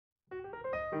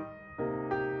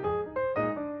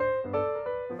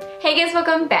Hey guys,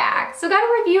 welcome back. So got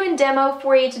a review and demo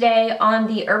for you today on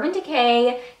the Urban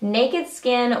Decay Naked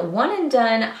Skin One and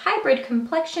Done Hybrid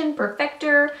Complexion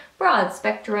Perfector Broad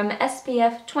Spectrum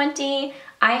SPF 20.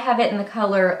 I have it in the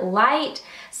color light.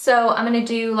 So I'm gonna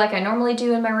do like I normally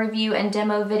do in my review and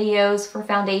demo videos for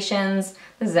foundations.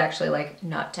 This is actually like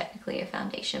not technically a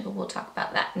foundation, but we'll talk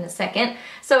about that in a second.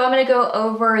 So I'm gonna go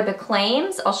over the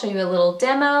claims. I'll show you a little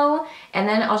demo and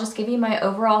then I'll just give you my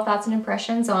overall thoughts and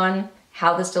impressions on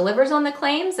how this delivers on the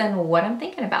claims and what I'm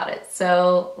thinking about it.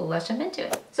 So let's jump into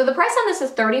it. So the price on this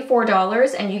is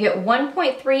 $34 and you get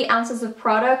 1.3 ounces of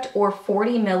product or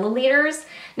 40 milliliters.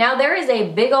 Now there is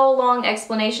a big old long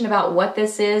explanation about what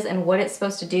this is and what it's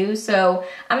supposed to do. So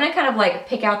I'm gonna kind of like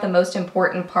pick out the most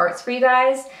important parts for you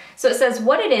guys. So it says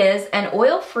what it is: an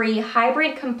oil-free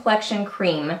hybrid complexion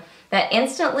cream that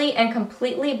instantly and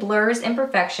completely blurs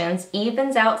imperfections,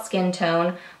 evens out skin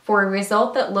tone for a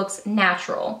result that looks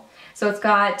natural. So it's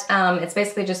got, it's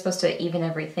basically just supposed to even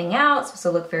everything out. It's supposed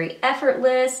to look very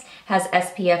effortless, has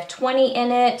SPF 20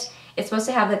 in it. It's supposed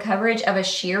to have the coverage of a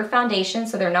sheer foundation,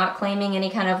 so they're not claiming any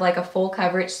kind of like a full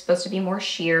coverage. It's supposed to be more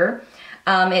sheer.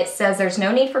 It says there's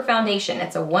no need for foundation.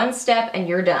 It's a one step and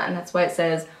you're done. That's why it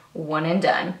says one and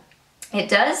done. It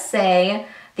does say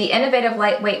the innovative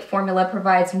lightweight formula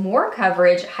provides more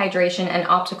coverage, hydration, and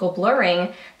optical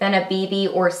blurring than a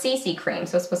BB or CC cream.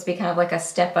 So it's supposed to be kind of like a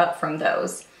step up from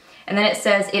those. And then it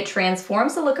says it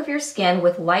transforms the look of your skin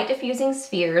with light diffusing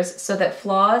spheres so that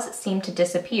flaws seem to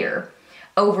disappear.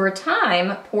 Over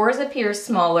time, pores appear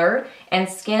smaller and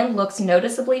skin looks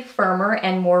noticeably firmer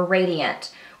and more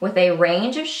radiant. With a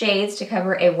range of shades to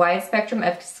cover a wide spectrum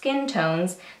of skin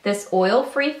tones, this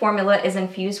oil-free formula is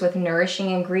infused with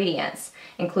nourishing ingredients,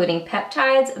 including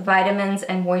peptides, vitamins,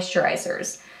 and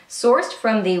moisturizers. Sourced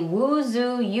from the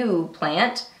Wuzu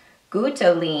plant,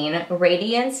 Gutaline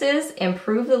radiances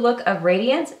improve the look of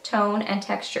radiance, tone, and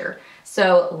texture.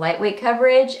 So lightweight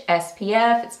coverage,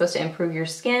 SPF, it's supposed to improve your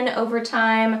skin over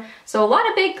time. So a lot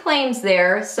of big claims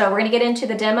there. So we're gonna get into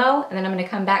the demo and then I'm gonna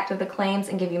come back to the claims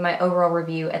and give you my overall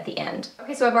review at the end.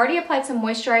 Okay, so I've already applied some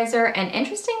moisturizer and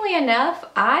interestingly enough,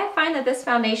 I find that this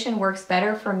foundation works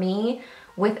better for me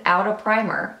without a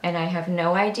primer. And I have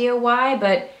no idea why,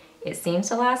 but it seems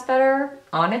to last better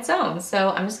on its own. So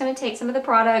I'm just gonna take some of the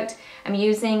product. I'm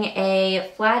using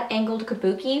a flat angled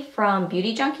kabuki from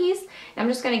Beauty Junkies. And I'm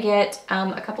just gonna get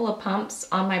a couple of pumps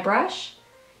on my brush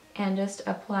and just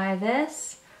apply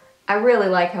this. I really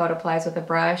like how it applies with a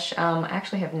brush. I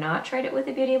actually have not tried it with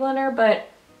a beauty blender, but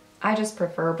I just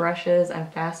prefer brushes. I'm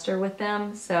faster with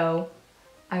them, so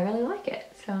I really like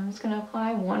it. So I'm just gonna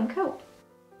apply one coat.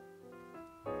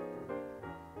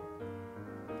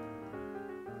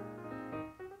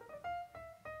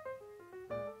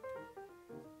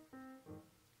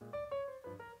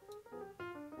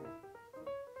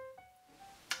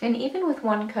 And even with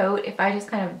one coat, if I just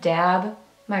kind of dab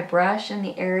my brush in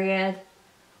the area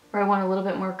where I want a little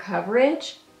bit more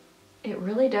coverage, it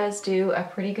really does do a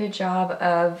pretty good job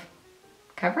of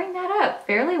covering that up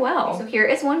fairly well. So here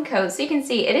is one coat. So you can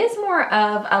see it is more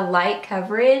of a light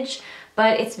coverage,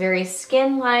 but it's very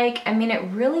skin-like. I mean, it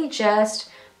really just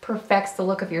perfects the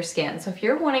look of your skin. So if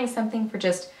you're wanting something for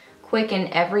just quick and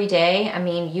everyday, I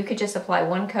mean, you could just apply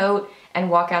one coat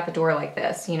and walk out the door like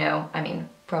this, you know? I mean,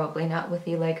 probably not with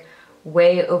the like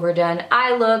way overdone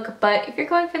eye look, but if you're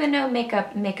going for the no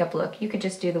makeup look, you could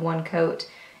just do the one coat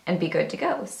and be good to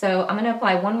go. So I'm gonna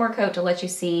apply one more coat to let you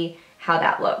see how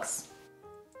that looks.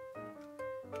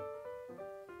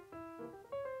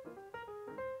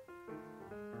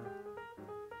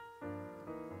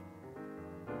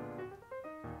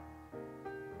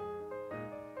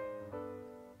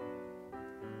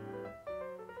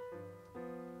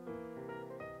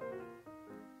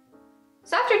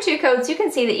 So after two coats, you can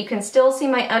see that you can still see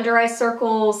my under eye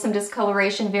circles, some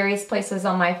discoloration, various places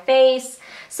on my face.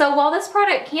 So while this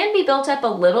product can be built up a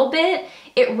little bit,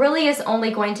 it really is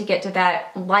only going to get to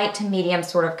that light to medium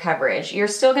sort of coverage. You're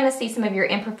still gonna see some of your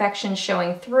imperfections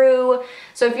showing through.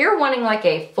 So if you're wanting like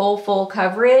a full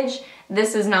coverage,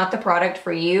 this is not the product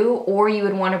for you, or you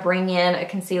would want to bring in a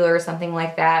concealer or something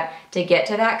like that to get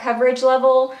to that coverage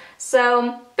level.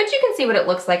 So, but you can see what it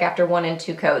looks like after one and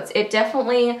two coats. It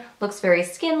definitely looks very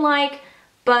skin-like,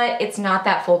 but it's not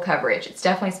that full coverage. It's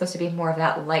definitely supposed to be more of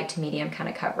that light to medium kind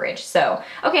of coverage. So,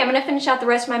 okay, I'm gonna finish out the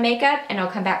rest of my makeup and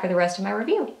I'll come back for the rest of my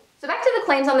review. So back to the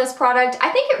claims on this product,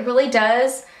 I think it really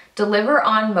does deliver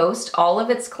on most all of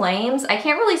its claims. I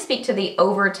can't really speak to the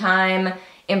overtime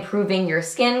improving your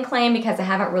skin claim because I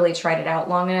haven't really tried it out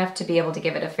long enough to be able to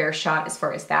give it a fair shot as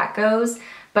far as that goes.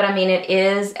 But I mean, it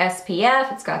is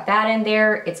SPF, it's got that in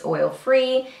there, it's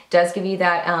oil-free, does give you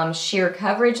that sheer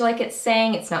coverage like it's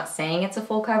saying. It's not saying it's a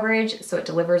full coverage, so it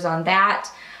delivers on that.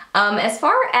 As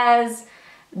far as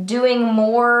doing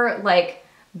more like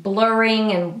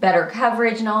blurring and better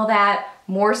coverage and all that,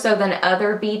 more so than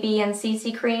other BB and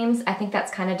CC creams, I think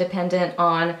that's kind of dependent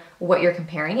on what you're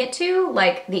comparing it to.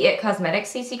 Like the IT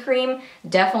Cosmetics CC cream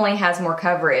definitely has more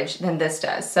coverage than this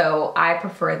does, so I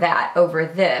prefer that over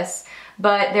this.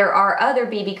 But there are other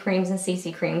BB creams and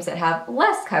CC creams that have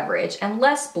less coverage and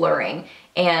less blurring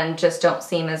and just don't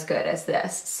seem as good as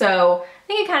this. So I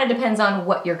think it kind of depends on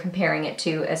what you're comparing it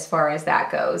to as far as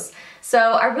that goes. So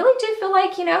I really do feel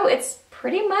like, you know, it's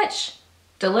pretty much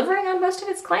delivering on most of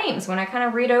its claims. When I kind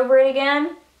of read over it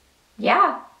again,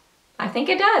 yeah, I think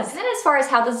it does. And then as far as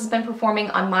how this has been performing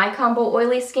on my combo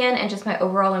oily skin and just my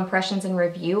overall impressions and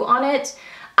review on it,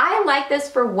 I like this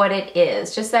for what it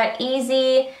is. Just that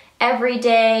easy,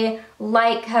 everyday,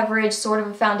 light coverage, sort of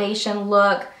a foundation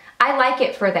look. I like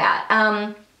it for that.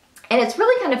 And it's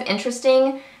really kind of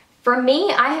interesting. For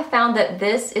me, I have found that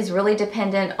this is really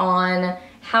dependent on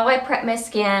how I prep my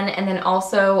skin and then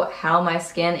also how my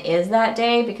skin is that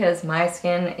day, because my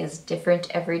skin is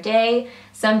different every day.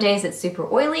 Some days it's super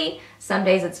oily, some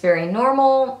days it's very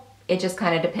normal. It just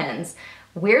kind of depends.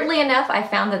 Weirdly enough, I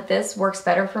found that this works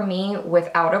better for me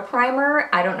without a primer.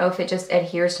 I don't know if it just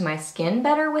adheres to my skin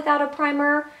better without a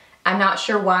primer. I'm not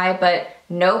sure why, but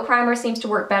no primer seems to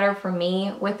work better for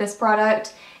me with this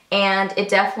product. And it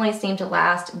definitely seemed to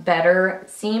last better.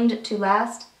 Seemed to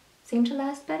last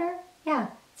better? Yeah,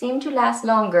 seemed to last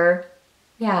longer.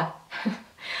 Yeah.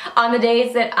 On the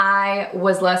days that I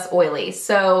was less oily.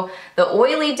 So the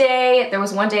oily day, there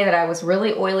was one day that I was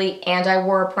really oily and I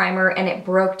wore a primer and it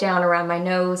broke down around my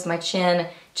nose, my chin,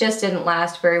 just didn't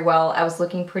last very well. I was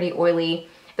looking pretty oily.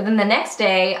 But then the next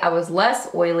day I was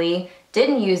less oily,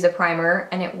 didn't use a primer,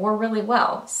 and it wore really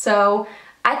well. So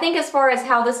I think as far as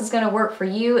how this is going to work for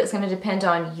you, it's going to depend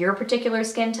on your particular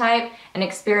skin type and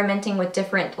experimenting with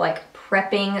different like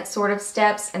prepping sort of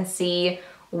steps and see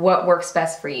what works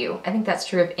best for you. I think that's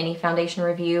true of any foundation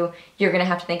review. You're gonna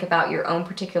have to think about your own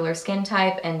particular skin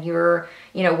type and your,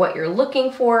 you know, what you're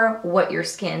looking for, what your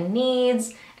skin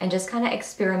needs, and just kind of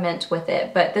experiment with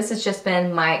it. But this has just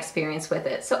been my experience with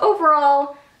it. So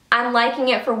overall, I'm liking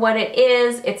it for what it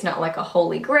is. It's not like a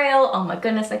holy grail. Oh my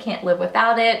goodness, I can't live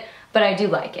without it. But I do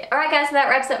like it. Alright guys, so that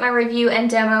wraps up my review and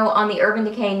demo on the Urban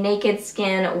Decay Naked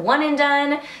Skin One and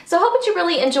Done. So I hope that you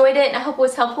really enjoyed it and I hope it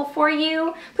was helpful for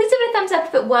you. Please give it a thumbs up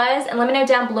if it was, and let me know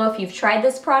down below if you've tried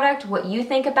this product, what you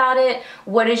think about it,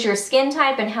 what is your skin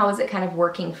type, and how is it kind of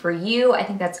working for you. I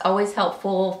think that's always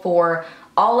helpful for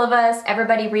all of us,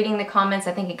 everybody reading the comments.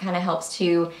 I think it kind of helps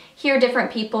to hear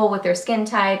different people with their skin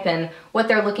type and what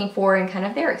they're looking for and kind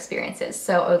of their experiences.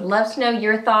 So I would love to know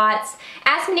your thoughts.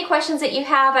 Ask me any questions that you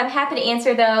have. I'm happy to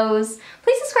answer those.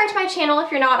 Please subscribe to my channel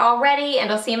if you're not already, and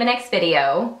I'll see you in my next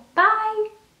video. Bye!